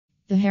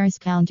The Harris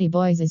County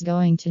Boys is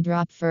going to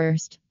drop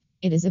first.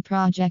 It is a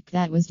project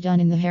that was done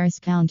in the Harris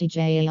County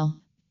Jail.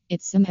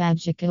 It's a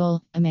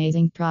magical,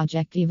 amazing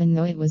project even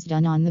though it was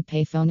done on the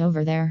payphone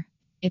over there.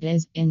 It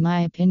is, in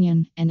my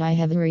opinion, and I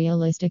have a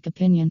realistic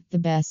opinion, the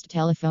best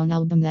telephone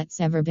album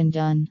that's ever been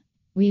done.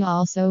 We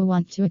also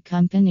want to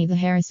accompany the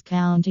Harris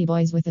County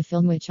Boys with a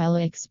film which I'll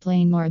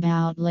explain more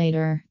about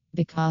later,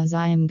 because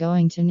I am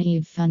going to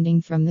need funding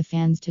from the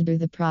fans to do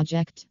the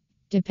project.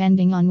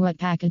 Depending on what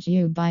package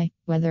you buy,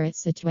 whether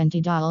it's a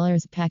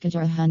 $20 package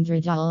or a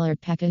 $100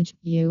 package,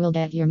 you will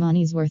get your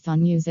money's worth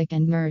on music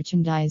and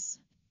merchandise.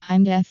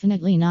 I'm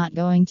definitely not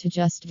going to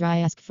just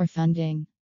ask for funding.